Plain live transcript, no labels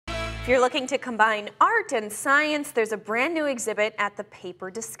you're looking to combine art and science, there's a brand new exhibit at the Paper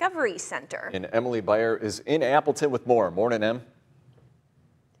Discovery Center. And Emily Beyer is in Appleton with more. Morning, Em.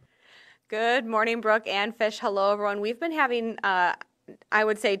 Good morning, Brooke and Fish. Hello, everyone. We've been having, I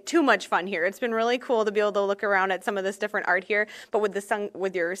would say, too much fun here. It's been really cool to be able to look around at some of this different art here, but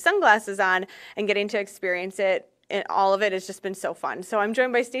with your sunglasses on and getting to experience it, and all of it has just been so fun. So I'm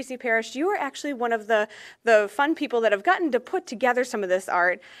joined by Stacy Parrish. You are actually one of the fun people that have gotten to put together some of this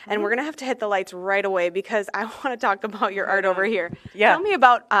art, and we're gonna have to hit the lights right away because I want to talk about your art over here. Yeah. Tell me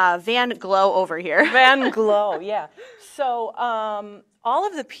about Van Glow over here. Van Glow, yeah. So all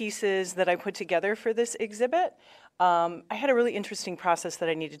of the pieces that I put together for this exhibit, I had a really interesting process that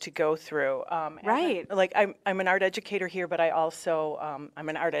I needed to go through. Right. I'm an art educator here, but I also, I'm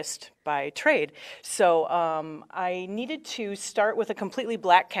an artist by trade. So I needed to start with a completely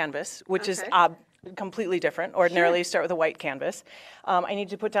black canvas, which is completely different. Ordinarily, you start with a white canvas. I needed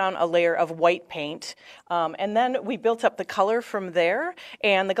to put down a layer of white paint, and then we built up the color from there.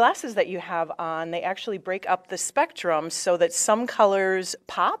 And the glasses that you have on, they actually break up the spectrum so that some colors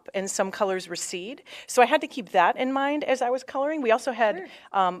pop and some colors recede. So I had to keep that in mind as I was coloring. We also had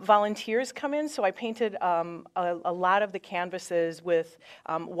volunteers come in, so I painted a lot of the canvases with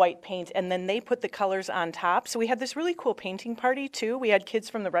white paint, and then they put the colors on top. So we had this really cool painting party too. We had kids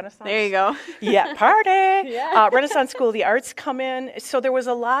from the Renaissance. There you go. Yeah, party! Renaissance School of the Arts come in. So there was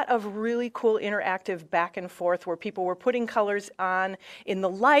a lot of really cool interactive back and forth where people were putting colors on in the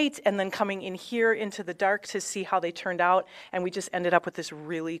light and then coming in here into the dark to see how they turned out. And we just ended up with this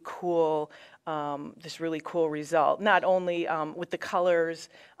really cool result. Not only with the colors,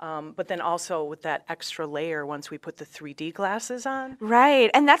 but then also with that extra layer once we put the 3D glasses on. Right,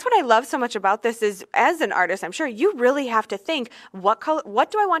 and that's what I love so much about this is, as an artist, I'm sure you really have to think, what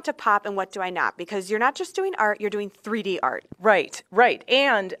do I want to pop and what do I not? Because you're not just doing art, you're doing 3D art. Right, right.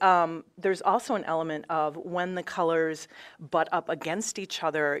 And there's also an element of when the colors butt up against each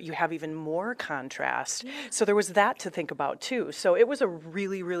other, you have even more contrast. So there was that to think about too. So it was a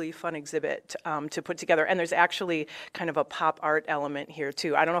really, really fun exhibit to put together. And there's actually kind of a pop art element here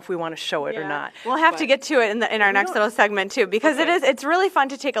too. I don't know if we want to show it or not. We'll have to get to it in our next little segment too, because it's really fun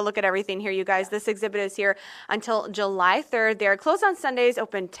to take a look at everything here, you guys. This exhibit is here until July 3rd. They're closed on Sundays,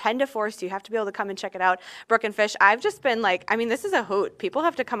 open 10 to 4, so you have to be able to come and check it out. Brooke and Fish, I've just been like, I mean, this is a hoot. People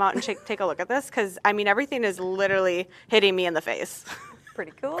have to come out and take a look at this because, I mean, everything is literally hitting me in the face.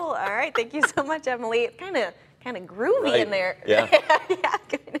 Pretty cool. All right, thank you so much, Emily. Kind of groovy in there. Yeah. Yeah,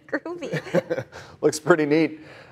 kind of groovy. Looks pretty neat.